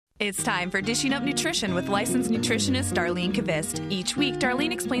It's time for Dishing Up Nutrition with licensed nutritionist Darlene Kvist. Each week,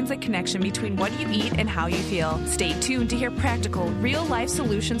 Darlene explains the connection between what you eat and how you feel. Stay tuned to hear practical, real-life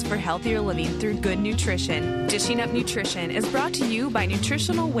solutions for healthier living through good nutrition. Dishing Up Nutrition is brought to you by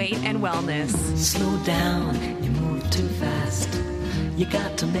Nutritional Weight and Wellness. Slow down, you move too fast. You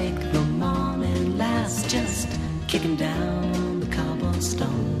got to make the morning last. Just kicking down the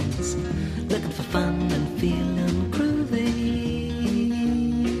cobblestones, looking for fun and feeling groovy.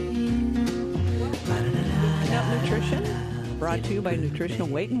 Nutrition, brought to you by Nutritional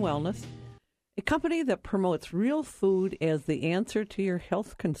Weight and Wellness, a company that promotes real food as the answer to your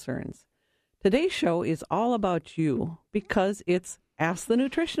health concerns. Today's show is all about you because it's Ask the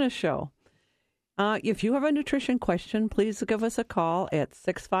Nutritionist Show. If you have a nutrition question, please give us a call at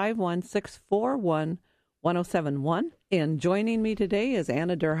 651-641-1071. And joining me today is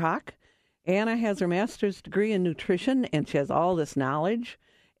Anna Derhak. Anna has her master's degree in nutrition, and she has all this knowledge.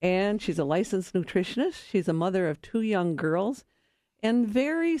 And she's a licensed nutritionist. She's a mother of 2 young girls and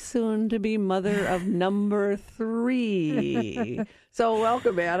very soon to be mother of number 3. So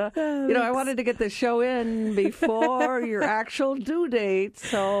welcome, Anna. You know, I wanted to get the show in before your actual due date.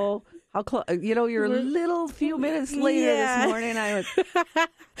 So how close? You know, you're a little few minutes later this morning.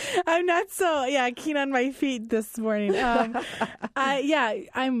 I'm not so keen on my feet this morning.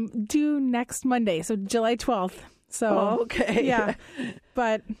 I'm due next Monday, so July 12th. So okay, yeah,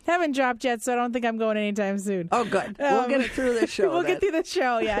 but haven't dropped yet, so I don't think I'm going anytime soon. Oh, good. We'll get it through the show. We'll get through the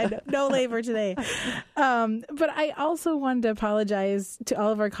show. Yeah, no labor today. But I also wanted to apologize to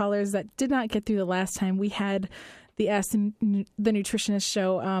all of our callers that did not get through the last time we had the Ask the Nutritionist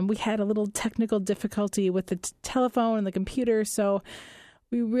show. We had a little technical difficulty with the telephone and the computer, so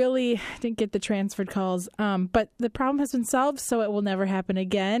we really didn't get the transferred calls. But the problem has been solved, so it will never happen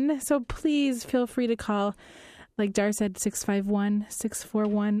again. So please feel free to call. Like Dar said,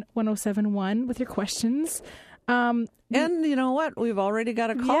 651-641-1071 with your questions. And you know what? We've already got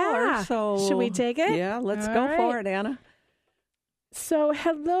a caller. So should we take it? Yeah, let's go for it, Anna. So,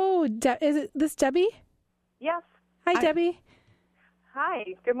 hello. Is this Debbie? Yes. Hi, Debbie.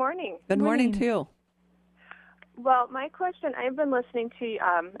 Hi. Good morning. Good morning to you. Well, my question, I've been listening to,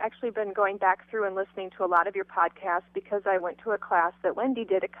 actually been going back through and listening to a lot of your podcasts because I went to a class that Wendy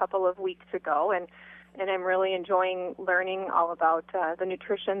did a couple of weeks ago, and I'm really enjoying learning all about the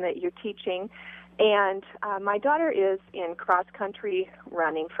nutrition that you're teaching. And my daughter is in cross-country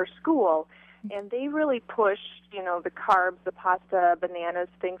running for school, and they really push, the carbs, the pasta, bananas,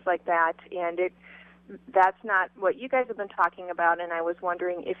 things like that, and that's not what you guys have been talking about, and I was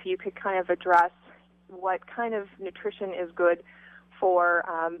wondering if you could kind of address what kind of nutrition is good for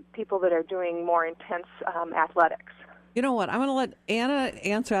people that are doing more intense athletics. You know what? I'm going to let Anna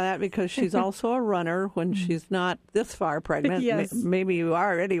answer that because she's also a runner when she's not this far pregnant. Yes. Maybe you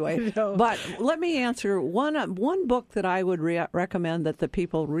are anyway. No. But let me answer one book that I would recommend that the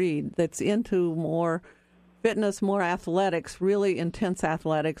people read that's into more fitness, more athletics, really intense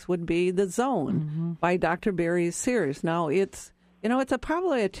athletics would be The Zone by Dr. Barry Sears. Now, it's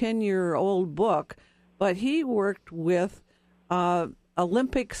probably a 10-year-old book, but he worked with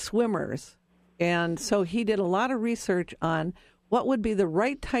Olympic swimmers. And so he did a lot of research on what would be the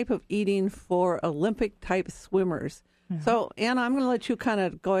right type of eating for Olympic-type swimmers. Mm-hmm. So, Anna, I'm going to let you kind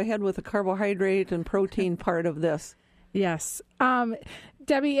of go ahead with the carbohydrate and protein part of this. Yes.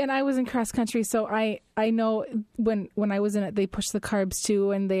 Debbie, and I was in cross-country, so I know when I was in it, they push the carbs too,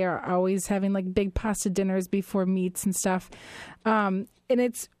 and they are always having like big pasta dinners before meets and stuff. And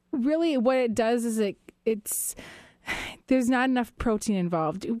it's really what it does is it's there's not enough protein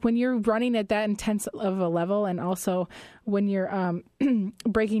involved. When you're running at that intense of a level, and also when you're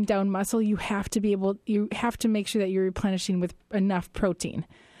breaking down muscle, you have to make sure that you're replenishing with enough protein.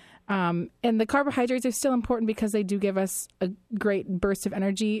 And the carbohydrates are still important because they do give us a great burst of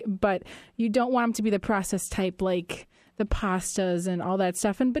energy, but you don't want them to be the processed type like the pastas and all that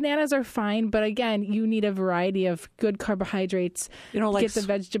stuff. And bananas are fine, but again, you need a variety of good carbohydrates. Like get the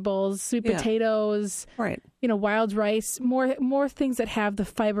vegetables, sweet potatoes, right? Wild rice, more things that have the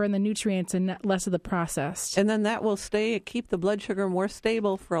fiber and the nutrients and less of the processed. And then that will keep the blood sugar more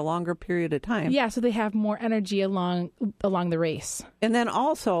stable for a longer period of time. Yeah, so they have more energy along the race. And then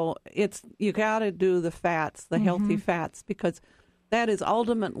also, you got to do the fats, the healthy fats, because that is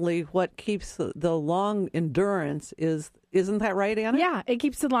ultimately what keeps the long endurance. Isn't that right, Anna? Yeah, it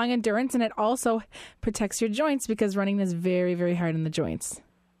keeps the long endurance, and it also protects your joints because running is very, very hard on the joints.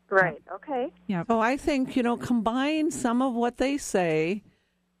 Right, okay. Yeah. So I think, combine some of what they say,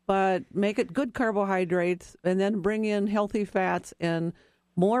 but make it good carbohydrates, and then bring in healthy fats and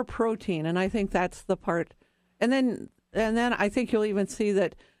more protein. And I think that's the part. And then I think you'll even see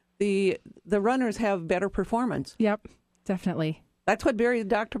that the runners have better performance. Yep, definitely. That's what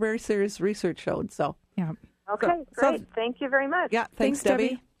Dr. Barry Sears' research showed. So, Yeah. Okay, great. Thank you very much. Yeah, thanks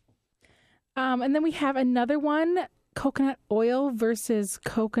Debbie. And then we have another one, coconut oil versus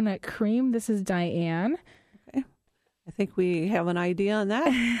coconut cream. This is Diane. Okay. I think we have an idea on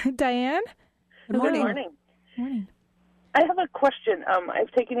that. Diane? Good morning. Morning. I have a question.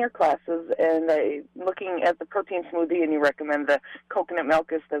 I've taken your classes, and I'm looking at the protein smoothie, and you recommend the coconut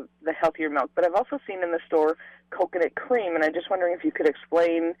milk as the healthier milk. But I've also seen in the store coconut cream, and I'm just wondering if you could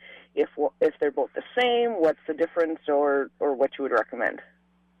explain if they're both the same, what's the difference, or what you would recommend.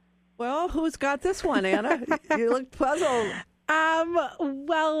 Well, who's got this one, Anna? You look puzzled.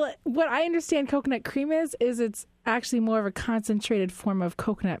 Well, what I understand coconut cream is it's actually more of a concentrated form of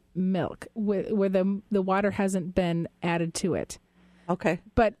coconut milk where the water hasn't been added to it. Okay.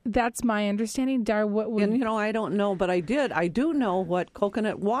 But that's my understanding. Dar, what would... And, I don't know, but I do know what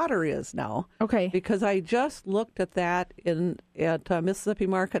coconut water is now. Okay. Because I just looked at that at Mississippi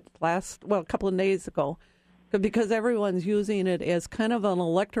Market a couple of days ago, because everyone's using it as kind of an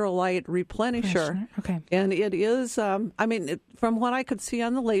electrolyte replenisher. Okay. And it is, from what I could see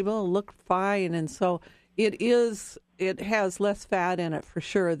on the label, it looked fine. And so it has less fat in it for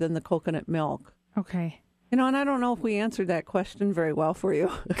sure than the coconut milk. Okay. And I don't know if we answered that question very well for you.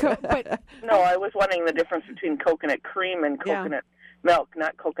 But No, I was wondering the difference between coconut cream and coconut milk,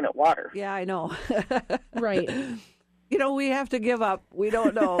 not coconut water. Yeah, I know. Right. We have to give up. We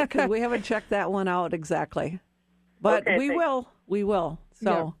don't know because we haven't checked that one out exactly. But okay, we will. We will.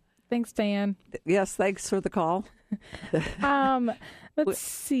 So, yeah. Thanks, Diane. Yes, thanks for the call. Let's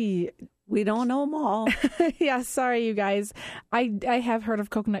see. We don't know them all. Yeah, sorry, you guys. I have heard of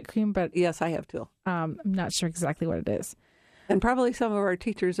coconut cream, but Yes, I have too. I'm not sure exactly what it is. And probably some of our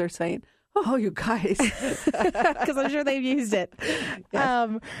teachers are saying, "Oh, you guys," because I'm sure they've used it.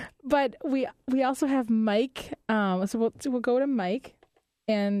 Yes. But we also have Mike. So we'll go to Mike.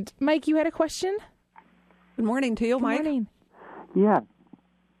 And Mike, you had a question? Good morning to you, Good Mike. morning. Yeah.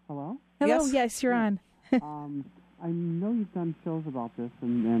 Hello? Hello. Yes. Yes, you're on. I know you've done shows about this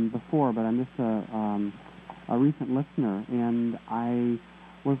and before, but I'm just a recent listener, and I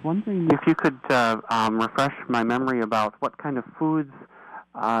was wondering if you could refresh my memory about what kind of foods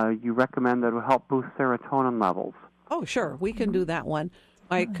you recommend that will help boost serotonin levels. Oh, sure. We can do that one.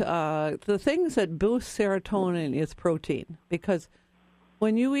 Like the things that boost serotonin is protein, because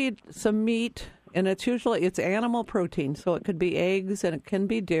when you eat some meat, and it's animal protein, so it could be eggs, and it can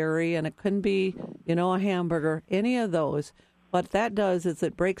be dairy, and it can be, a hamburger, any of those. What that does is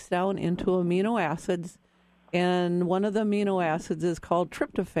it breaks down into amino acids, and one of the amino acids is called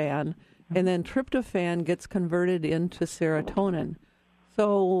tryptophan, and then tryptophan gets converted into serotonin.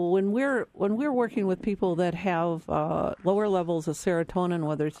 So when we're working with people that have lower levels of serotonin,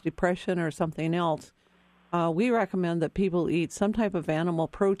 whether it's depression or something else, we recommend that people eat some type of animal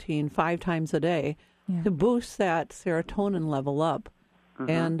protein 5 times a day to boost that serotonin level up.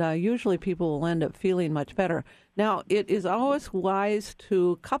 And usually people will end up feeling much better. Now, it is always wise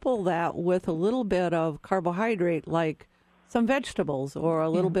to couple that with a little bit of carbohydrate, like some vegetables or a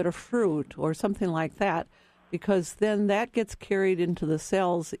little bit of fruit or something like that, because then that gets carried into the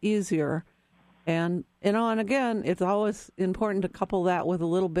cells easier. And, and again, it's always important to couple that with a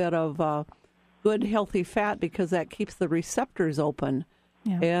little bit of good, healthy fat, because that keeps the receptors open.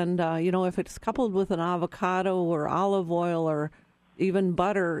 Yeah. And, if it's coupled with an avocado or olive oil or even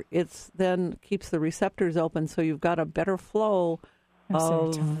butter, it's then keeps the receptors open, so you've got a better flow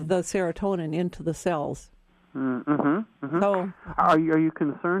of the serotonin into the cells. So, are you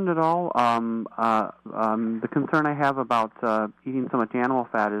concerned at all? The concern I have about eating so much animal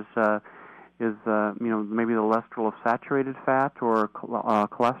fat is maybe the cholesterol of saturated fat or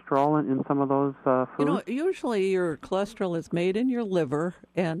cholesterol in some of those foods? Usually your cholesterol is made in your liver,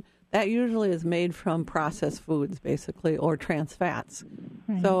 and that usually is made from processed foods, basically, or trans fats.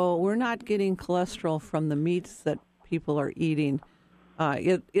 Right. So we're not getting cholesterol from the meats that people are eating.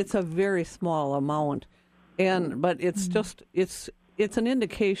 It's a very small amount, but it's just it's an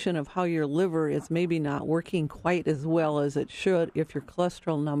indication of how your liver is maybe not working quite as well as it should if your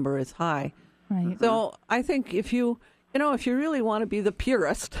cholesterol number is high. Right. So I think if you really want to be the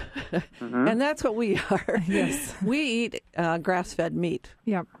purist, and that's what we are, yes, we eat grass-fed meat.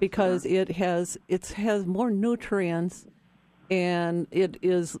 Yep. Because it has more nutrients, and it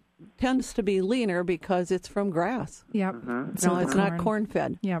tends to be leaner because it's from grass. Yep. So it's not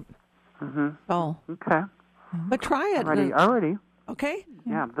corn-fed. Yep. Oh. Okay. But try it. Already. Okay.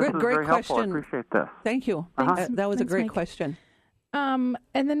 Yeah. This is great very question. helpful. I appreciate this. Thank you. That was a great question. And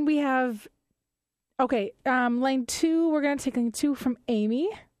then we have. Okay, line 2, we're going to take line 2 from Amy.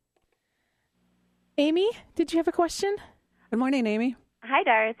 Amy, did you have a question? Good morning, Amy. Hi,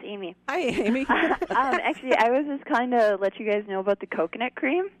 Dar. It's Amy. Hi, Amy. Actually, I was just calling to let you guys know about the coconut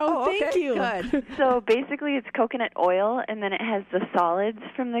cream. Oh, thank okay, you. Good. So basically, it's coconut oil, and then it has the solids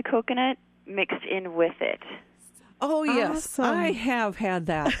from the coconut mixed in with it. Oh, yes. Awesome. I have had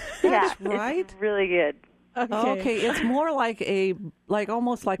that. Yeah, That's right. It's really good. Okay, it's more like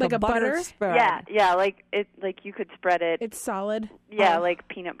almost like Like a a butter butter? spread. Yeah, like you could spread it. It's solid. Like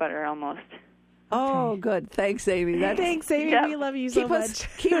peanut butter almost. Oh, good. Thanks, Amy. Thanks, Amy. Yep. We love you so much.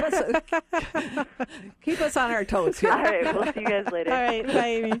 Keep us on our toes here. All right, we'll see you guys later. All right, bye,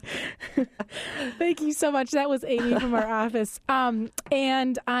 Amy. Thank you so much. That was Amy from our office.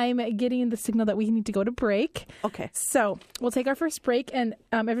 And I'm getting the signal that we need to go to break. Okay. So we'll take our first break, and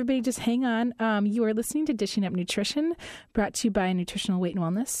everybody just hang on. You are listening to Dishing Up Nutrition, brought to you by Nutritional Weight and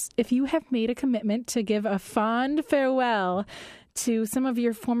Wellness. If you have made a commitment to give a fond farewell to some of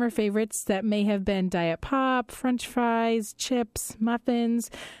your former favorites that may have been Diet Pop, French fries, chips, muffins,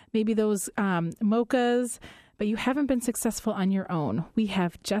 maybe those mochas, but you haven't been successful on your own, we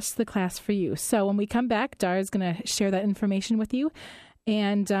have just the class for you. So when we come back, Dar is going to share that information with you,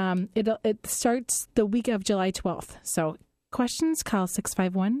 and it starts the week of July 12th. So questions, call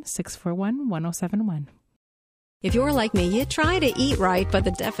 651-641-1071. If you're like me, you try to eat right, but the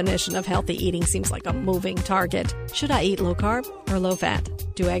definition of healthy eating seems like a moving target. Should I eat low carb or low fat?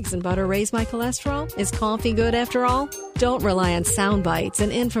 Do eggs and butter raise my cholesterol? Is coffee good after all? Don't rely on sound bites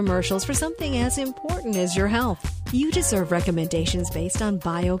and infomercials for something as important as your health. You deserve recommendations based on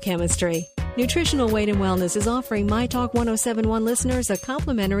biochemistry. Nutritional Weight and Wellness is offering My Talk 1071 listeners a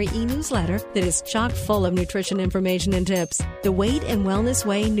complimentary e-newsletter that is chock full of nutrition information and tips. The Weight and Wellness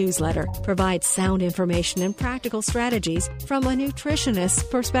Way newsletter provides sound information and practical strategies from a nutritionist's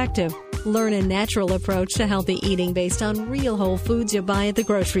perspective. Learn a natural approach to healthy eating based on real whole foods you buy at the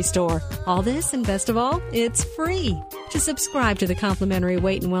grocery store. All this, and best of all, it's free. To subscribe to the complimentary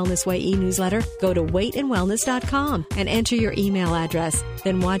Weight and Wellness Way e-newsletter, go to weightandwellness.com and enter your email address.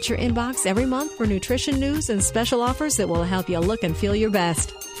 Then watch your inbox every month for nutrition news and special offers that will help you look and feel your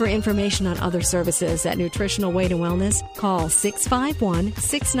best. For information on other services at Nutritional Weight and Wellness, call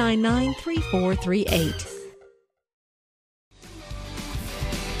 651-699-3438.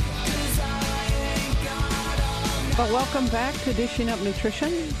 Well, welcome back to Dishing Up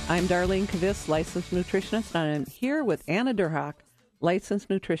Nutrition. I'm Darlene Kavist, licensed nutritionist, and I'm here with Anna Derhock, licensed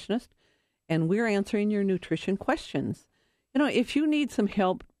nutritionist, and we're answering your nutrition questions. You know, if you need some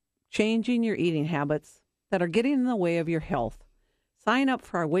help changing your eating habits that are getting in the way of your health, sign up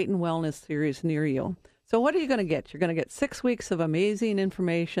for our Weight and Wellness series near you. So what are you going to get? You're going to get 6 weeks of amazing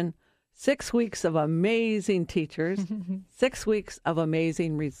information, 6 weeks of amazing teachers, 6 weeks of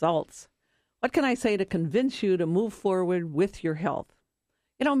amazing results. What can I say to convince you to move forward with your health?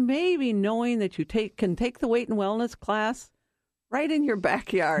 You know, maybe knowing that you can take the Weight and Wellness class right in your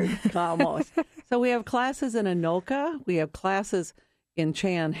backyard, almost. So we have classes in Anoka. We have classes in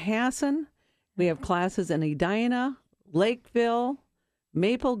Chanhassen. We have classes in Edina, Lakeville,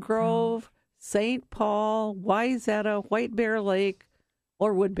 Maple Grove, St. Paul, Wayzata, White Bear Lake,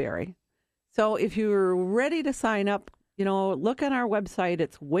 or Woodbury. So if you're ready to sign up, you know, look on our website.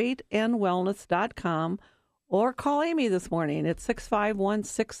 It's weightandwellness.com, or call Amy this morning. It's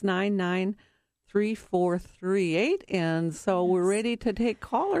 651-699-3438. And so we're ready to take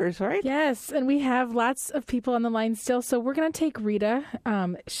callers, right? Yes, and we have lots of people on the line still. So we're going to take Rita.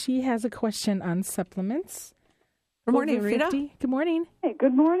 She has a question on supplements. Good morning, Over Rita. 50. Good morning. Hey,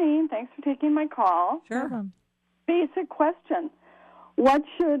 good morning. Thanks for taking my call. Sure. Basic question. What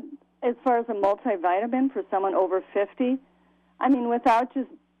should, as far as a multivitamin for someone over 50, I mean, without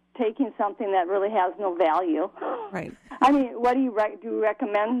just taking something that really has no value. Right. I mean, what do you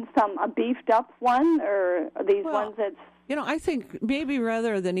recommend? A beefed up one, or are these ones that's... You know, I think maybe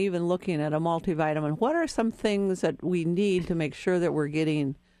rather than even looking at a multivitamin, what are some things that we need to make sure that we're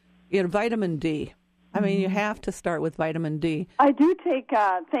getting, you know, vitamin D? I mean, you have to start with vitamin D. I do take,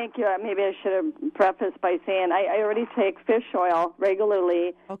 thank you, maybe I should have prefaced by saying I already take fish oil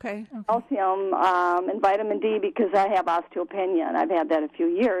regularly. Okay. Calcium and vitamin D because I have osteopenia, and I've had that a few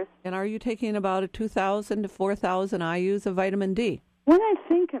years. And are you taking about 2,000 to 4,000 IUs of vitamin D? When I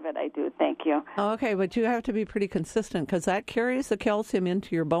think of it, I do, thank you. Okay, but you have to be pretty consistent because that carries the calcium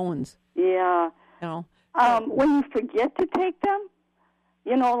into your bones. Yeah. You know. When you forget to take them,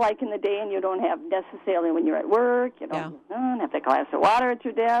 you know, like in the day, and you don't have necessarily when you're at work, you don't have that glass of water at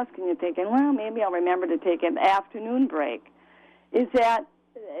your desk, and you're thinking, well, maybe I'll remember to take an afternoon break. Is it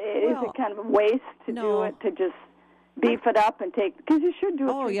kind of a waste to do it, to just beef it up and take, because you should do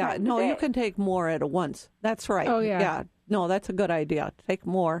it 3 times a day. You can take more at once. That's right. Oh, yeah. No, that's a good idea. Take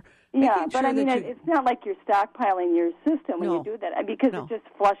more. Yeah, but I mean, it's not like you're stockpiling your system when you do that, because it just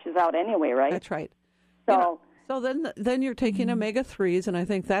flushes out anyway, right? That's right. So, so then you're taking omega-3s, and I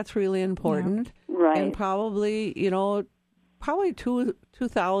think that's really important. Yeah. Right. And probably, probably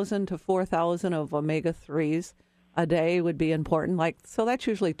 2,000 to 4,000 of omega-3s a day would be important. So that's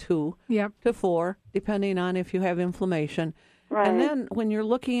usually 2 to 4, depending on if you have inflammation. Right. And then when you're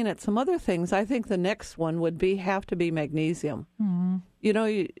looking at some other things, I think the next one would have to be magnesium. Mm-hmm.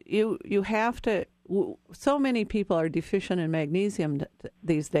 You have to. So many people are deficient in magnesium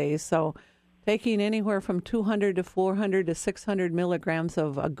these days. So taking anywhere from 200 to 400 to 600 milligrams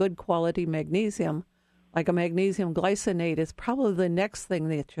of a good quality magnesium, like a magnesium glycinate, is probably the next thing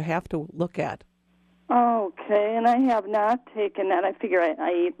that you have to look at. Okay, and I have not taken that. I figure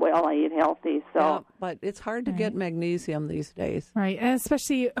I eat well, I eat healthy, so. Yeah, but it's hard to get magnesium these days. Right, and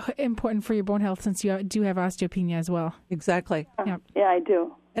especially important for your bone health since you do have osteopenia as well. Exactly. Yep. Yeah, I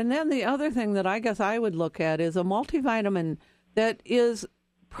do. And then the other thing that I guess I would look at is a multivitamin that is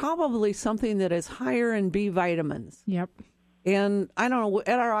probably something that is higher in B vitamins. Yep. And I don't know,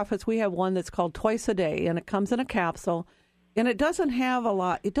 at our office we have one that's called Twice a Day, and it comes in a capsule. And it doesn't have a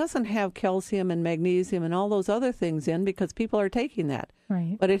lot. It doesn't have calcium and magnesium and all those other things in because people are taking that.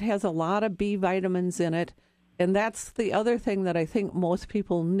 Right. But it has a lot of B vitamins in it, and that's the other thing that I think most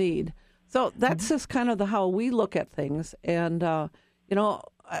people need. So that's just kind of how we look at things. And,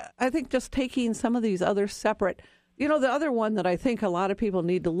 I think just taking some of these other separate, the other one that I think a lot of people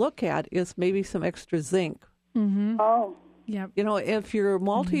need to look at is maybe some extra zinc. Mm-hmm. Oh. Yep. If your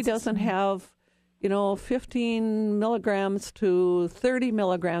multi doesn't have 15 milligrams to 30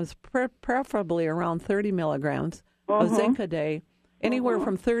 milligrams, preferably around 30 milligrams of zinc a day, anywhere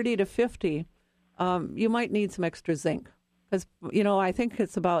from 30 to 50, you might need some extra zinc. Because, I think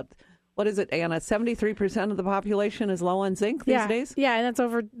it's about, what is it, Anna, 73% of the population is low on zinc these days? Yeah, and that's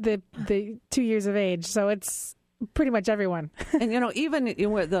over the 2 years of age, so it's pretty much everyone. And, even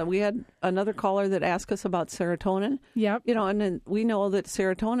we had another caller that asked us about serotonin. Yep. And then we know that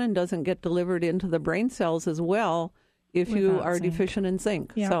serotonin doesn't get delivered into the brain cells as well if you are deficient in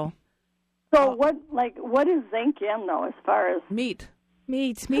zinc. Yep. So what is zinc in, though, as far as? Meat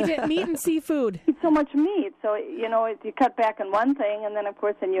and seafood. Eat so much meat, so you cut back on one thing, and then of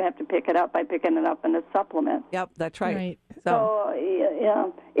course you have to pick it up by picking it up in a supplement. Yep, that's right. So yeah,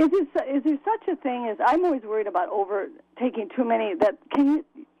 is there such a thing as? I'm always worried about taking too many. Can you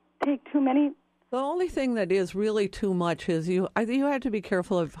take too many? The only thing that is really too much is you have to be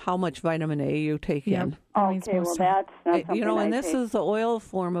careful of how much vitamin A you take in. Okay, well that's not something and this is the oil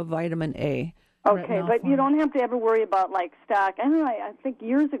form of vitamin A. Okay, but you don't have to ever worry about stock. I don't know. I think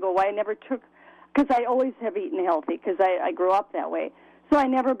years ago I never took, because I always have eaten healthy because I grew up that way. So I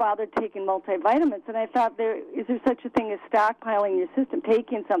never bothered taking multivitamins, and I thought, is there such a thing as stockpiling your system,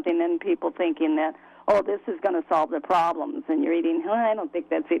 taking something and people thinking that, this is going to solve the problems, and you're eating. I don't think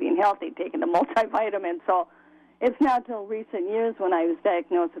that's eating healthy, taking the multivitamin. So it's not till recent years when I was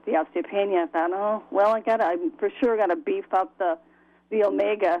diagnosed with the osteopenia, I thought, I for sure got to beef up the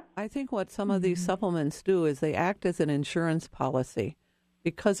omega. I think what some of these supplements do is they act as an insurance policy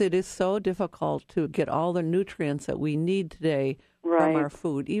because it is so difficult to get all the nutrients that we need today from our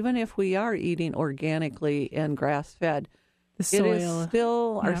food. Even if we are eating organically and grass-fed, the soil. It is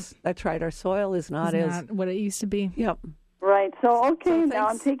still, that's right, our soil is not what it used to be. Yep. Right. So now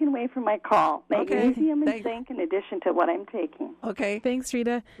I'm taking away from my call. Magnesium and zinc in addition to what I'm taking. Okay. Thanks,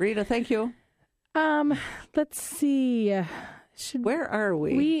 Rita. Rita, thank you. Let's see. Where are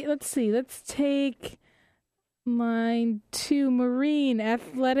we? Let's see. Let's take line 2, Maureen,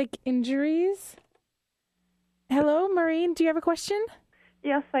 athletic injuries. Hello, Maureen. Do you have a question?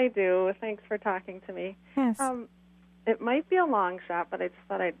 Yes, I do. Thanks for talking to me. Yes. It might be a long shot, but I just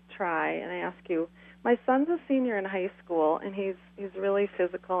thought I'd try and ask you. My son's a senior in high school, and he's really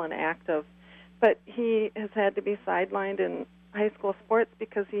physical and active, but he has had to be sidelined in high school sports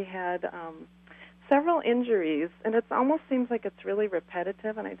because he had several injuries, and it almost seems like it's really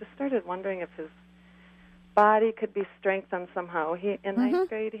repetitive, and I just started wondering if his body could be strengthened somehow. In ninth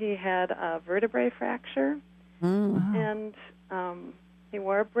grade, he had a vertebrae fracture, and he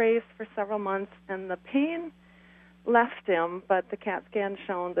wore a brace for several months, and the pain left him, but the CAT scan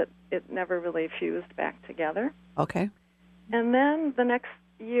shown that it never really fused back together. Okay. And then the next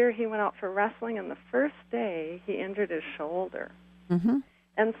year he went out for wrestling, and the first day he injured his shoulder. Mm-hmm.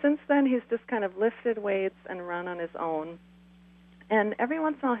 And since then he's just kind of lifted weights and run on his own. And every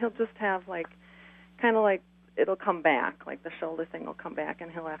once in a while he'll just have it'll come back, like the shoulder thing will come back,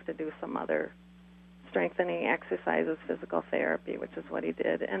 and he'll have to do some other strengthening exercises, physical therapy, which is what he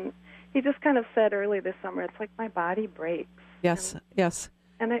did. And he just kind of said early this summer, it's like my body breaks. Yes, yes.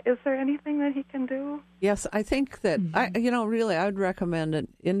 And is there anything that he can do? Yes, I think that, I would recommend an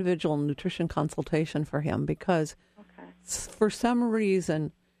individual nutrition consultation for him because for some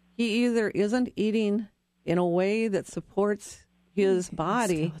reason he either isn't eating in a way that supports his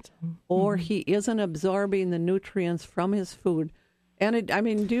body or he isn't absorbing the nutrients from his food. And,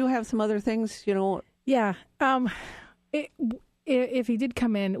 do you have some other things, Yeah. If he did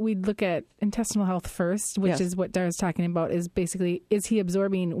come in, we'd look at intestinal health first, which is what Dara's talking about, is basically, is he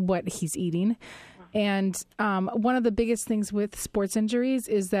absorbing what he's eating? And one of the biggest things with sports injuries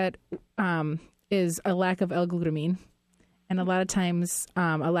is that is a lack of L-glutamine and a lot of times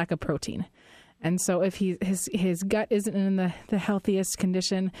a lack of protein. And so if his gut isn't in the healthiest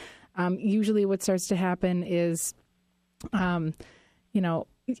condition, usually what starts to happen is,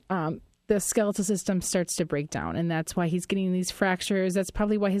 the skeletal system starts to break down, and that's why he's getting these fractures. That's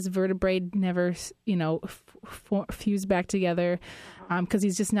probably why his vertebrae never, fuse back together, because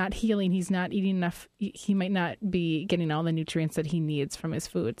he's just not healing. He's not eating enough. He might not be getting all the nutrients that he needs from his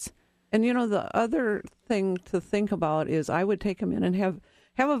foods. And, the other thing to think about is I would take him in and have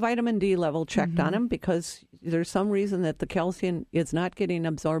a vitamin D level checked on him because there's some reason that the calcium is not getting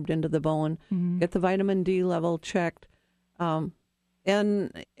absorbed into the bone. Get the vitamin D level checked. And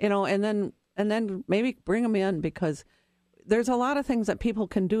then maybe bring him in because there's a lot of things that people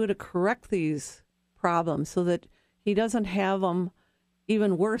can do to correct these problems so that he doesn't have them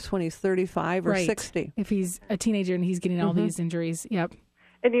even worse when he's 35 or 60. If he's a teenager and he's getting all these injuries. Yep.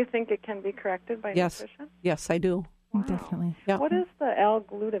 And you think it can be corrected by nutrition? Yes, I do. Wow. Definitely. Yep. What is the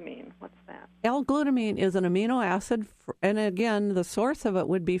L-glutamine? What's that? L-glutamine is an amino acid, and again, the source of it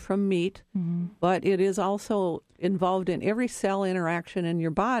would be from meat, but it is also involved in every cell interaction in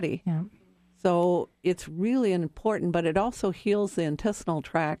your body. Yeah. So it's really important, but it also heals the intestinal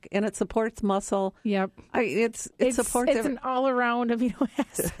tract, and it supports muscle. Yep. It supports. It's an all-around amino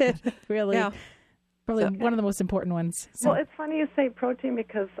acid, really. Yeah. Probably one of the most important ones. So. Well, it's funny you say protein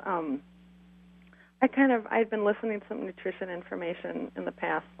because I'd been listening to some nutrition information in the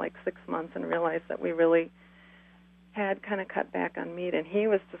past 6 months and realized that we really had kind of cut back on meat, and he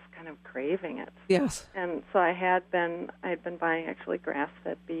was just kind of craving it. Yes. And so I'd been buying actually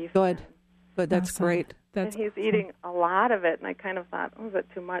grass-fed beef. Good. That's great. And he's eating a lot of it, and I kind of thought, is it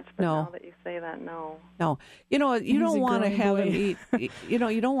too much? But now that you say that, no. No. You don't want to have him eat, you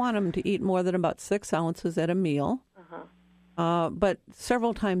don't want him to eat more than about 6 ounces at a meal, but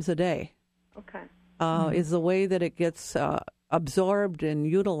several times a day. Okay. Is the way that it gets absorbed and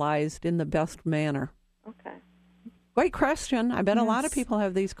utilized in the best manner. Okay. Great question. I bet a lot of people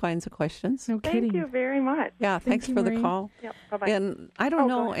have these kinds of questions. No kidding. Thank you very much. Yeah, thanks for the call. Yep, bye-bye. And I don't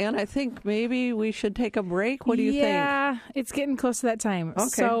know, Ann, I think maybe we should take a break. What do you think? Yeah, it's getting close to that time. Okay.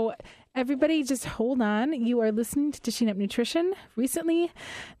 So everybody just hold on. You are listening to Dishing Up Nutrition. Recently,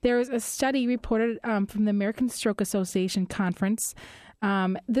 there was a study reported from the American Stroke Association conference.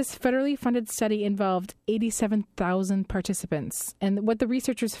 This federally funded study involved 87,000 participants. And what the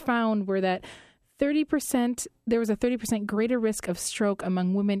researchers found were that there was a 30% greater risk of stroke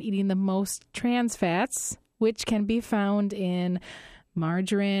among women eating the most trans fats, which can be found in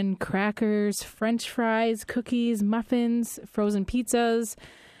margarine, crackers, French fries, cookies, muffins, frozen pizzas.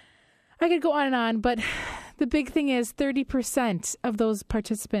 I could go on, but the big thing is 30% of those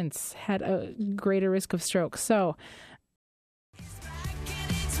participants had a greater risk of stroke. So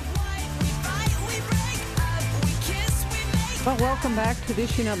well, welcome back to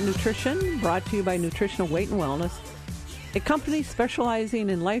Dishing Up Nutrition, brought to you by Nutritional Weight and Wellness, a company specializing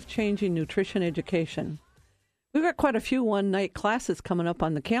in life-changing nutrition education. We've got quite a few one-night classes coming up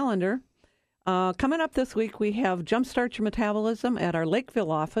on the calendar. Coming up this week, we have Jumpstart Your Metabolism at our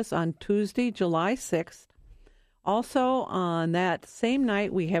Lakeville office on Tuesday, July 6th. Also, on that same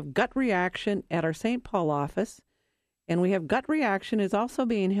night, we have Gut Reaction at our St. Paul office. And we have Gut Reaction is also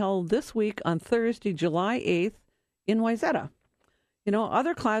being held this week on Thursday, July 8th in Wayzata.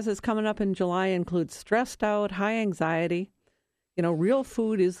 Other classes coming up in July include Stressed Out, High Anxiety. Real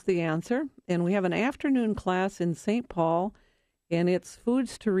Food is the answer. And we have an afternoon class in St. Paul, and it's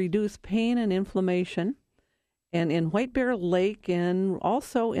Foods to Reduce Pain and Inflammation, and in White Bear Lake, and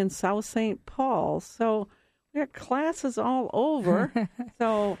also in South St. Paul. So we have classes all over.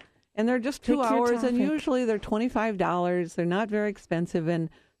 And they're just 2 hours, and usually they're $25. They're not very expensive, and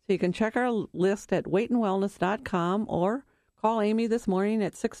so you can check our list at weightandwellness.com or call Amy this morning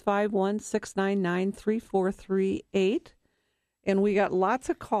at 651-699-3438. And we got lots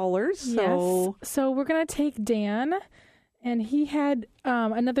of callers. So we're going to take Dan. And he had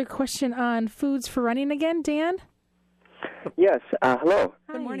another question on foods for running again, Dan? Yes. Hello.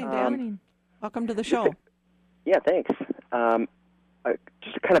 Good morning, Dan. Welcome to the show. Yeah, thanks.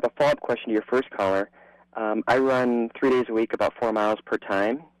 Just kind of a follow-up question to your first caller. I run 3 days a week, about 4 miles per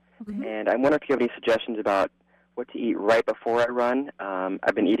time. Okay. And I wonder if you have any suggestions about what to eat right before I run.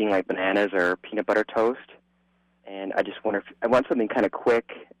 I've been eating like bananas or peanut butter toast. And I just wonder if I want something kind of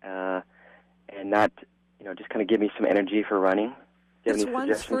quick and not, just kind of give me some energy for running. This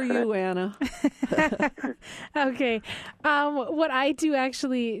one's for you, Anna. Okay. What I do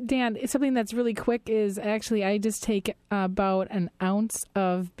actually, Dan, something that's really quick is actually I just take about an ounce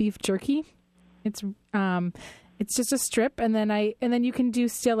of beef jerky. It's just a strip, and then you can do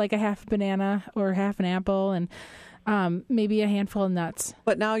still like a half banana or half an apple and maybe a handful of nuts.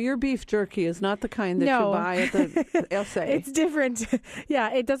 But now your beef jerky is not the kind that you buy at the SA. It's different.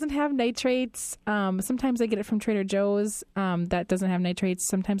 Yeah, it doesn't have nitrates. Sometimes I get it from Trader Joe's. That doesn't have nitrates.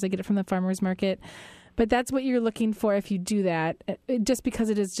 Sometimes I get it from the farmer's market. But that's what you're looking for if you do that, just because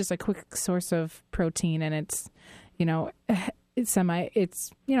it is just a quick source of protein, and it's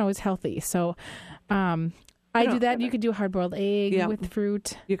it's healthy. So I do that. You could do a hard-boiled egg with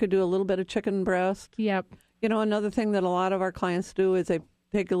fruit. You could do a little bit of chicken breast. Yep. Another thing that a lot of our clients do is they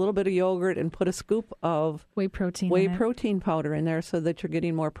take a little bit of yogurt and put a scoop of whey protein powder in there so that you're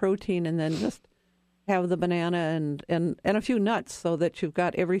getting more protein, and then just have the banana and a few nuts so that you've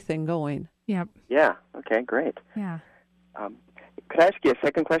got everything going. Yep. Yeah. Okay, great. Yeah. Could I ask you a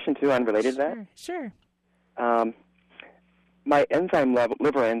second question, too, unrelated to that? Sure. My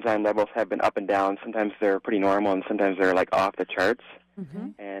liver enzyme levels have been up and down. Sometimes they're pretty normal, and sometimes they're like off the charts. Mm-hmm.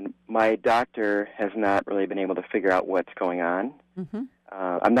 And my doctor has not really been able to figure out what's going on. Mm-hmm.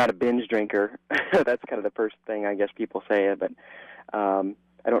 I'm not a binge drinker. That's kind of the first thing I guess people say, but I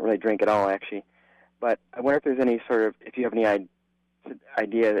don't really drink at all, actually. But I wonder if there's if you have any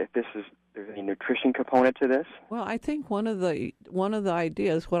idea if there's any nutrition component to this. Well, I think one of the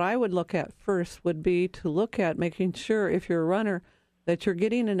ideas, what I would look at first would be to look at making sure if you're a runner that you're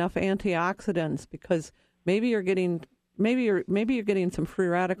getting enough antioxidants, because maybe you're getting some free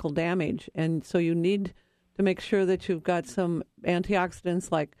radical damage, and so you need to make sure that you've got some antioxidants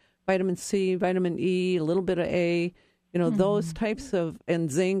like vitamin C, vitamin E, a little bit of A, those types of,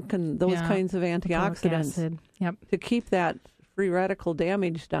 and zinc and those kinds of antioxidants to keep that free radical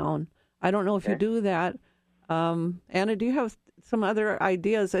damage down. I don't know if you do that. Anna, do you have some other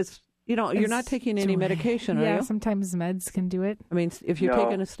ideas? You're not taking any medication, are you? Yeah, sometimes meds can do it. I mean, if you're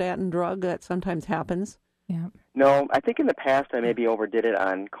taking a statin drug, that sometimes happens. Yeah. No, I think in the past I maybe overdid it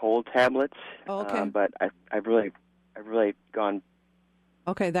on cold tablets. Oh, okay. But I've really gone.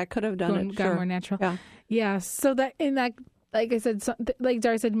 Okay, that could have done it. Sure. More natural. Yeah. Yeah. So that like I said, like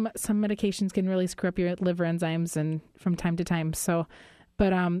Dara said, some medications can really screw up your liver enzymes and from time to time. So,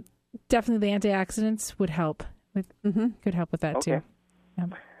 but definitely the antioxidants would help. Could help with that too. Yeah.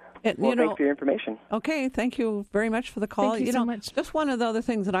 Thanks for your information. Okay, thank you very much for the call. Thank you so much. Just one of the other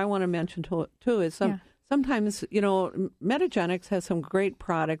things that I want to mention too is sometimes, Metagenics has some great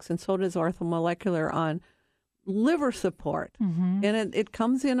products, and so does Orthomolecular on liver support. Mm-hmm. And it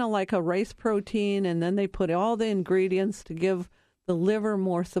comes in like a rice protein, and then they put all the ingredients to give the liver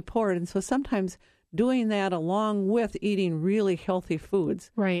more support. And so sometimes doing that along with eating really healthy foods,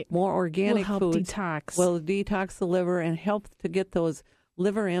 right, more organic foods, will detox the liver and help to get those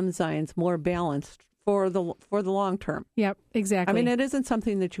liver enzymes more balanced for the long term. Yep, exactly. I mean, it isn't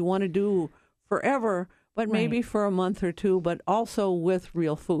something that you want to do forever, but maybe for a month or two, but also with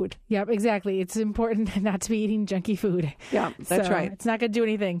real food. Yep, exactly. It's important not to be eating junky food. Yeah, that's right. It's not going to do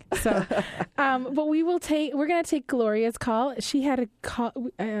anything. So, but we're going to take Gloria's call. She had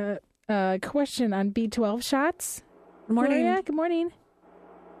a question on B12 shots. Good morning. Gloria, good morning.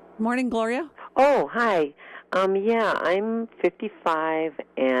 Good morning, Gloria. Oh, hi. I'm 55,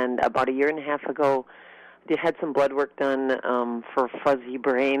 and about a year and a half ago, I had some blood work done for fuzzy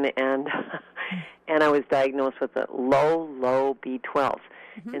brain, and I was diagnosed with a low B12.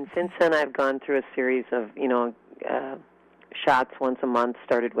 Mm-hmm. And since then, I've gone through a series of, shots once a month,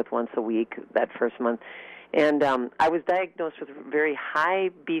 started with once a week that first month. And I was diagnosed with very high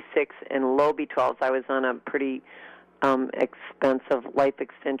B6 and low B12. I was on a pretty expensive life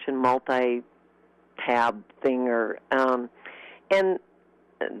extension multi-tab thing, and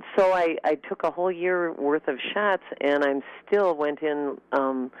so I took a whole year worth of shots, and I'm still went in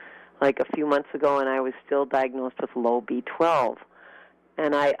like a few months ago, and I was still diagnosed with low B12.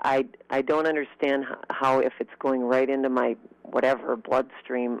 And I don't understand how if it's going right into my whatever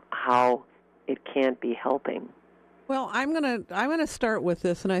bloodstream, how it can't be helping. Well, I'm gonna start with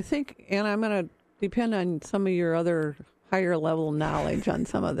this, and I think, and I'm gonna depend on some of your other higher level knowledge on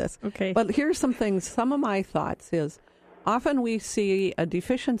some of this. Okay. But here's some things. Some of my thoughts is often we see a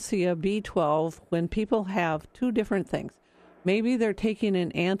deficiency of B12 when people have two different things. Maybe they're taking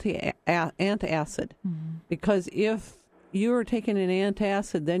an antacid, because if you're taking an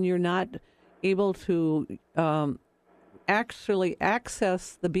antacid, then you're not able to actually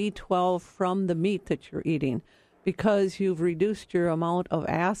access the B12 from the meat that you're eating, because you've reduced your amount of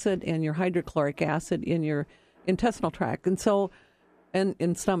acid and your hydrochloric acid in your intestinal tract, and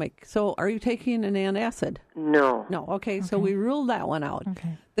in stomach. So are you taking an antacid? No. No. Okay, so we ruled that one out.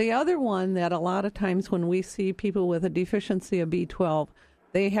 Okay. The other one that a lot of times when we see people with a deficiency of B12,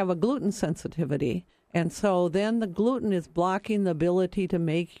 they have a gluten sensitivity. And so then the gluten is blocking the ability to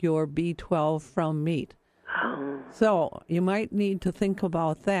make your B12 from meat. So you might need to think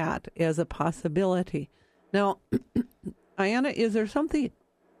about that as a possibility. Now, Ayanna, is there something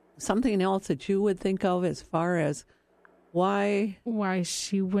else that you would think of as far as why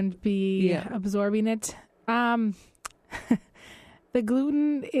she wouldn't be absorbing it? The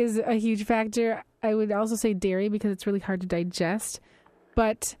gluten is a huge factor. I would also say dairy, because it's really hard to digest.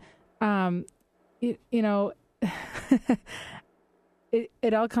 But, it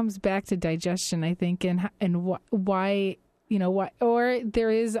all comes back to digestion, I think, and why, or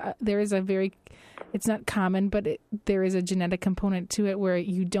there is a very, it's not common, but there is a genetic component to it where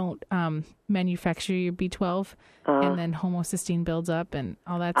you don't manufacture your B12, and then homocysteine builds up and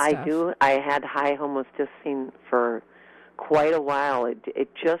all that stuff. I do. I had high homocysteine for quite a while. It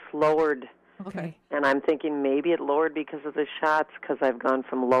just lowered. Okay. And I'm thinking maybe it lowered because of the shots, because I've gone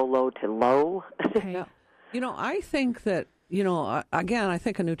from low to low. Okay. I think that, again, I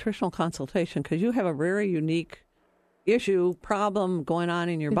think a nutritional consultation, because you have a very unique problem going on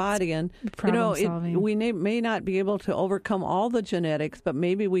in your body, and we may not be able to overcome all the genetics, but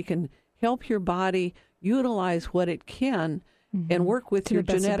maybe we can help your body utilize what it can and work with your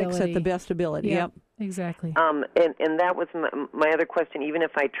genetics at the best ability. Yep. Exactly. And that was my other question. Even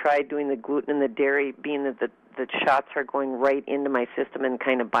if I tried doing the gluten and the dairy, being that the shots are going right into my system and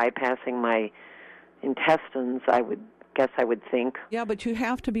kind of bypassing my intestines, I would think. Yeah, but you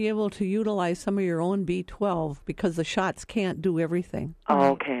have to be able to utilize some of your own B12, because the shots can't do everything.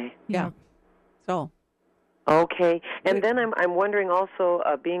 Oh, okay. Yeah. So. Okay. And then I'm wondering also,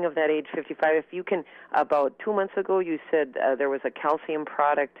 being of that age, 55, if you can, about 2 months ago you said there was a calcium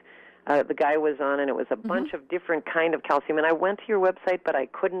product the guy was on, and it was a bunch of different kind of calcium. And I went to your website, but I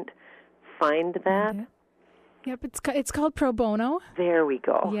couldn't find that. Yep, it's called Pro Bono. There we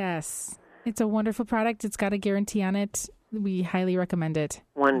go. Yes. It's a wonderful product. It's got a guarantee on it. We highly recommend it.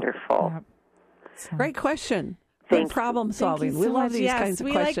 Wonderful. Yep. So. Great question. Good problem solving. We love these kinds of questions.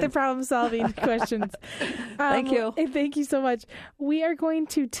 We like the problem solving questions. Thank you. Thank you so much. We are going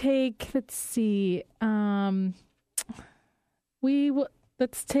to take, let's see, the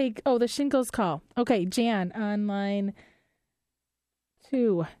shingles call. Okay, Jan on line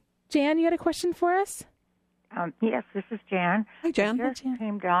 2. Jan, you had a question for us? Yes, this is Jan. Hi, Jan. I just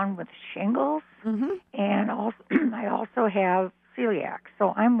came down with shingles, and also I also have celiac.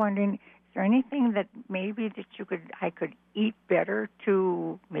 So I'm wondering, is there anything that maybe that I could eat better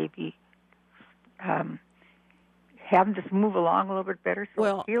to maybe have this move along a little bit better,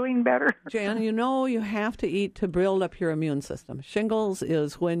 so feeling better? Jan, you have to eat to build up your immune system. Shingles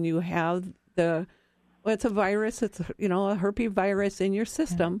is when you have it's a virus. It's a herpes virus in your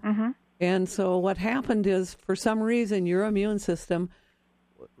system. And so what happened is, for some reason, your immune system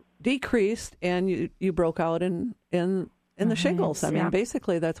decreased, and you broke out in the shingles. I mean,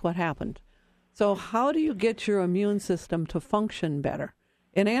 basically, that's what happened. So how do you get your immune system to function better?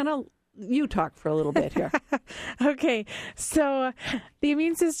 And Anna, you talk for a little bit here. Okay. So the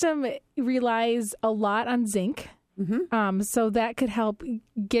immune system relies a lot on zinc. So that could help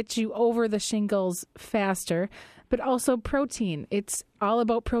get you over the shingles faster. But also protein. It's all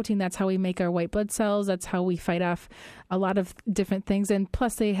about protein. That's how we make our white blood cells. That's how we fight off a lot of different things. And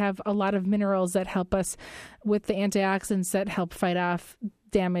plus, they have a lot of minerals that help us with the antioxidants that help fight off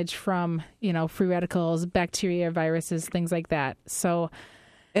damage from, free radicals, bacteria, viruses, things like that. So,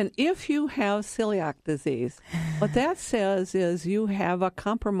 and if you have celiac disease, what that says is you have a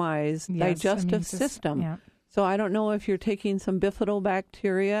compromised digestive system. Yeah. So I don't know if you're taking some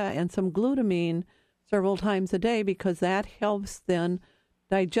bifidobacteria and some glutamine several times a day, because that helps then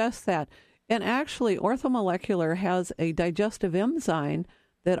digest that. And actually, Orthomolecular has a digestive enzyme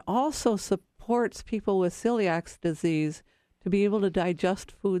that also supports people with celiac disease to be able to digest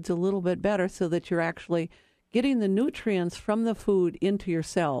foods a little bit better, so that you're actually getting the nutrients from the food into your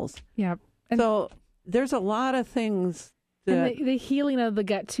cells. Yep. So there's a lot of things And the healing of the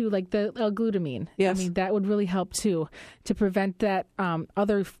gut, too, like the L-glutamine. Yes. I mean, that would really help, too, to prevent that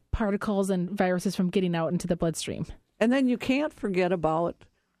other particles and viruses from getting out into the bloodstream. And then you can't forget about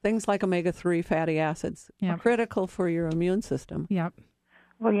things like omega-3 fatty acids, critical for your immune system. Yep.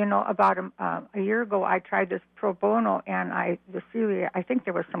 Well, about a year ago, I tried this pro bono, and I think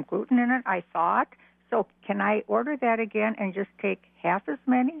there was some gluten in it, I thought. So can I order that again and just take half as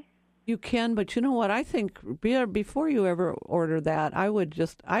many? You can, but you know what? I think before you ever order that, I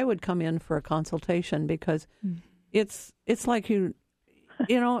would come in for a consultation, because it's like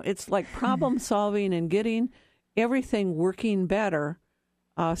it's like problem solving and getting everything working better,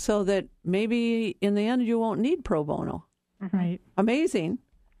 so that maybe in the end you won't need pro bono. Right. Amazing.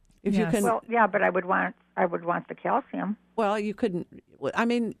 If you can. Well, yeah, but I would want the calcium. Well, you couldn't. I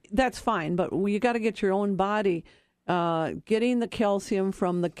mean, that's fine, but you got to get your own body getting the calcium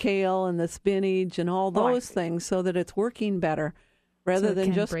from the kale and the spinach and all those things, so that it's working better, rather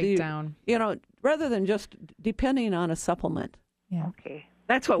than just break down. Rather than just depending on a supplement. Yeah. Okay.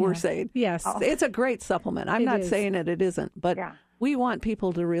 That's what we're saying. Yes. It's a great supplement. I'm not saying it isn't, but we want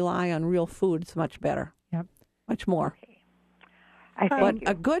people to rely on real foods much better. Yep. Much more. Okay. But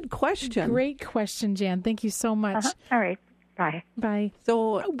a good question. Great question, Jan. Thank you so much. All right. Bye. Bye.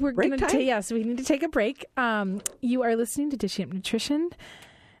 So we're going to yes, we need to take a break. You are listening to Dishing Up Nutrition.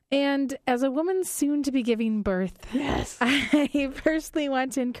 And as a woman soon to be giving birth, yes, I personally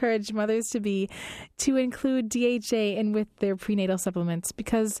want to encourage mothers-to-be to include DHA in with their prenatal supplements,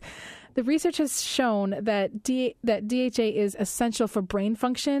 because the research has shown that DHA is essential for brain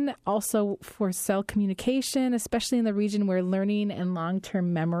function, also for cell communication, especially in the region where learning and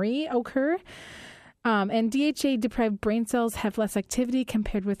long-term memory occur. And DHA-deprived brain cells have less activity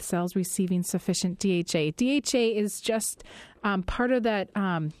compared with cells receiving sufficient DHA. DHA is just part of that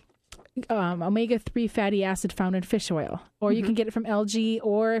omega-3 fatty acid found in fish oil. Or you can get it from algae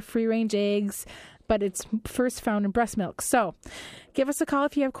or free-range eggs, but it's first found in breast milk. So give us a call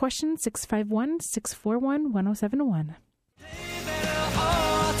if you have questions, 651-641-1071.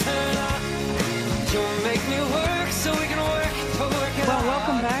 Well,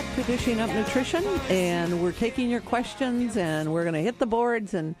 welcome back to Dishing Up Nutrition, and we're taking your questions, and we're going to hit the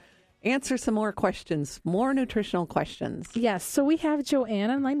boards and answer some more questions, more nutritional questions. Yes, so we have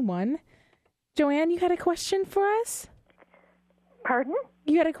Joanne on line 1. Joanne, you had a question for us? Pardon?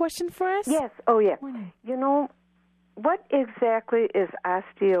 You had a question for us? Yes. Oh, yeah. What exactly is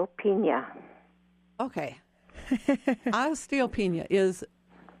osteopenia? Okay. Osteopenia is,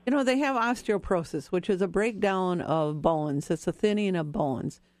 they have osteoporosis, which is a breakdown of bones. It's a thinning of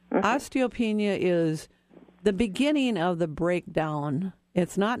bones. Mm-hmm. Osteopenia is the beginning of the breakdown.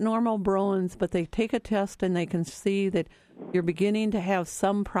 It's not normal bones, but they take a test and they can see that you're beginning to have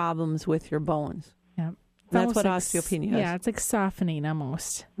some problems with your bones. Yeah. That's what osteopenia is. Yeah, it's like softening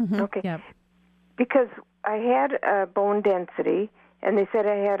almost. Mm-hmm. Okay. Yep. Because I had bone density, and they said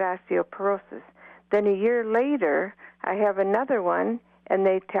I had osteoporosis. Then a year later, I have another one, and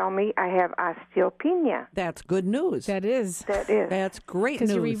they tell me I have osteopenia. That's good news. That is. That's great news.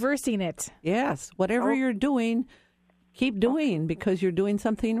 Because you're reversing it. Yes. Whatever you're doing, keep doing, because you're doing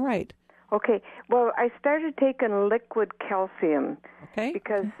something right. Okay. Well, I started taking liquid calcium. Okay.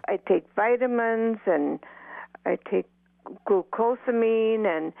 Because I take vitamins and I take glucosamine,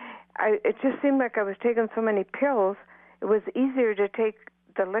 and it just seemed like I was taking so many pills. It was easier to take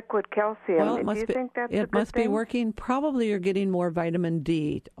the liquid calcium. Well, Do you think that's a it good must thing? be working. Probably you're getting more vitamin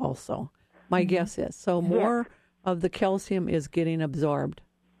D also. My guess is. So more of the calcium is getting absorbed.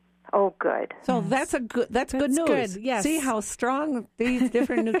 Oh, good. So that's good news. Good, yes. See how strong these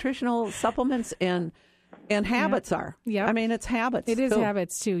different nutritional supplements and habits are. Yeah. I mean, it's habits. It is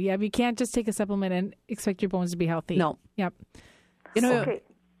habits, too. Yeah, you can't just take a supplement and expect your bones to be healthy. No. Yep. Okay.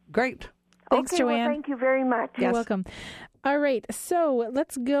 Great. Thanks, okay, Joanne. Well, thank you very much. You're welcome. All right, so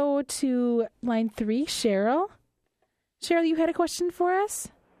let's go to line 3, Cheryl. Cheryl, you had a question for us?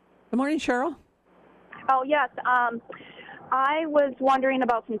 Good morning, Cheryl. Oh, yes. I was wondering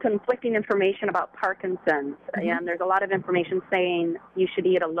about some conflicting information about Parkinson's, and there's a lot of information saying you should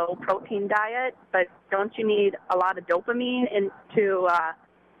eat a low-protein diet, but don't you need a lot of dopamine to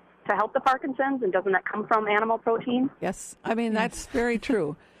help the Parkinson's, and doesn't that come from animal protein? Yes. I mean, that's very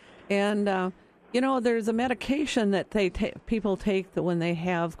true. And, there's a medication that people take when they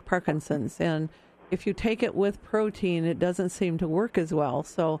have Parkinson's, and if you take it with protein, it doesn't seem to work as well.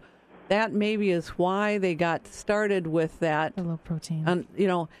 So that maybe is why they got started with that. The low protein.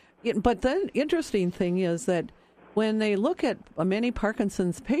 But the interesting thing is that when they look at many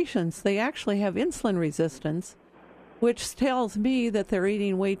Parkinson's patients, they actually have insulin resistance, which tells me that they're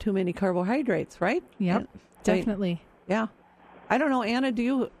eating way too many carbohydrates, right? Yep, definitely. Yeah. I don't know, Anna, do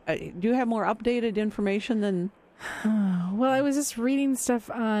you have more updated information than... Well, I was just reading stuff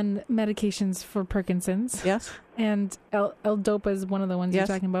on medications for Parkinson's. Yes. And L-Dopa is one of the ones you're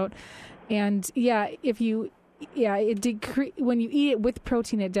talking about. And when you eat it with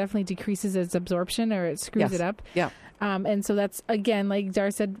protein, it definitely decreases its absorption, or it screws it up. Yeah. And so that's, again, like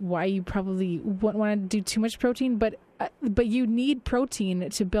Dar said, why you probably wouldn't want to do too much protein, but you need protein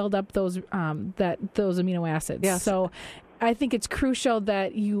to build up those amino acids. Yes. So I think it's crucial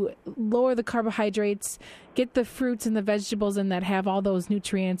that you lower the carbohydrates, get the fruits and the vegetables in that have all those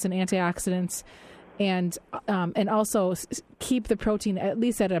nutrients and antioxidants, and also keep the protein at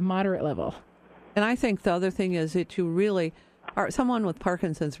least at a moderate level. And I think the other thing is that someone with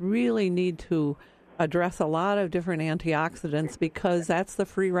Parkinson's really need to address a lot of different antioxidants, because that's the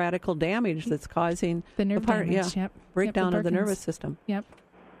free radical damage that's causing the nerve damage. Breakdown of the nervous system. Yep.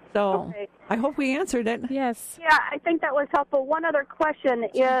 So I hope we answered it. Yes. Yeah, I think that was helpful. One other question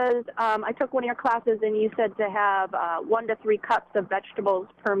is, I took one of your classes and you said to have 1 to 3 cups of vegetables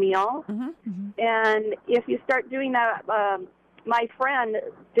per meal. Mm-hmm. Mm-hmm. And if you start doing that, my friend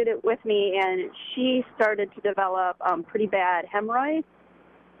did it with me, and she started to develop pretty bad hemorrhoids.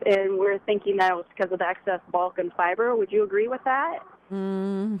 And we're thinking that it was because of the excess bulk and fiber. Would you agree with that?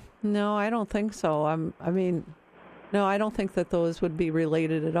 No, I don't think so. No, I don't think that those would be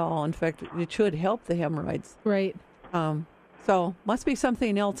related at all. In fact, it should help the hemorrhoids. Right. So must be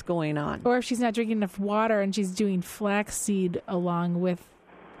something else going on. Or if she's not drinking enough water and she's doing flaxseed along with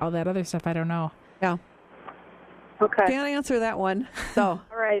all that other stuff, I don't know. Yeah. Okay. Can't answer that one. So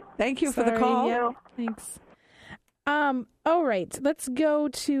all right. Thank you for the call. Yeah. Thanks. All right. Let's go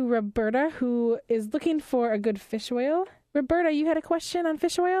to Roberta, who is looking for a good fish oil. Roberta, you had a question on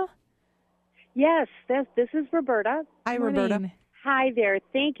fish oil? Yes, this is Roberta. Hi, Roberta. Hi there.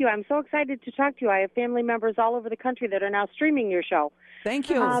 Thank you. I'm so excited to talk to you. I have family members all over the country that are now streaming your show. Thank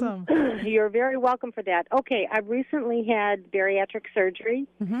you. Awesome. You're very welcome for that. Okay, I recently had bariatric surgery.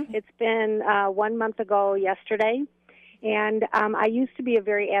 Mm-hmm. It's been 1 month ago yesterday, and I used to be a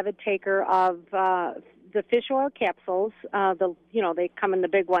very avid taker of the fish oil capsules. They come in the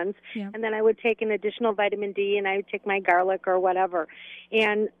big ones, and then I would take an additional vitamin D, and I would take my garlic or whatever.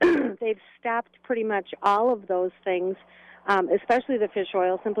 And they've stopped pretty much all of those things, especially the fish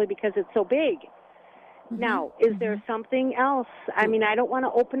oil, simply because it's so big. Mm-hmm. Now, is there something else? I mean, I don't want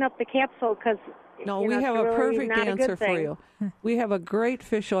to open up the capsule because we have a perfect answer for you. We have a great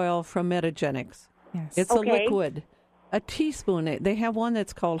fish oil from Metagenics. Yes. It's a liquid. A teaspoon. They have one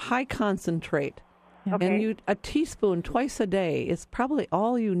that's called high concentrate. Okay. And a teaspoon twice a day is probably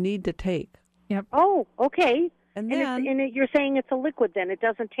all you need to take. Yep. Oh, okay. And then you're saying it's a liquid then. It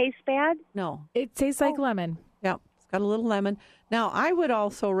doesn't taste bad? No. It tastes like lemon. Yeah. It's got a little lemon. Now, I would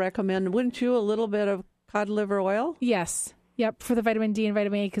also recommend, wouldn't you, a little bit of cod liver oil? Yes. Yep, for the vitamin D and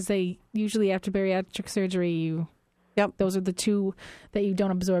vitamin A, because they usually after bariatric surgery, those are the two that you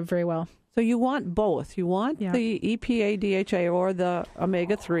don't absorb very well. So you want both. You want the EPA, DHA, or the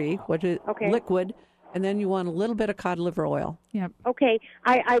omega-3, which is liquid, and then you want a little bit of cod liver oil. Yep. Okay.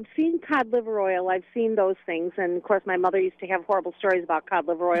 I've seen cod liver oil. I've seen those things. And, of course, my mother used to have horrible stories about cod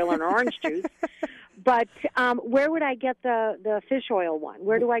liver oil and orange juice. But where would I get the fish oil one?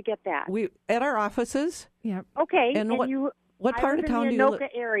 Where do I get that? At our offices. Yep. Okay. And what part of town do you live? I live in the Anoka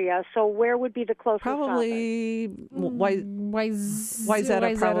area, so where would be the closest Probably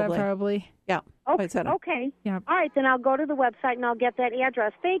Wyzetta, probably. Yeah. Okay. Yeah. All right, then I'll go to the website and I'll get that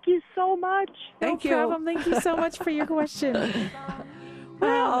address. Thank you so much. Thank you. No problem. Thank you so much for your question.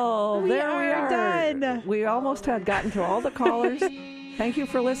 Well, there we are. Done. We almost had gotten to all the callers. Thank you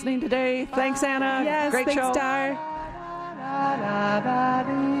for listening today. Thanks, Anna. Yes, great thanks, show. Dar.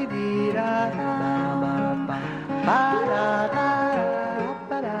 Ba-da-da.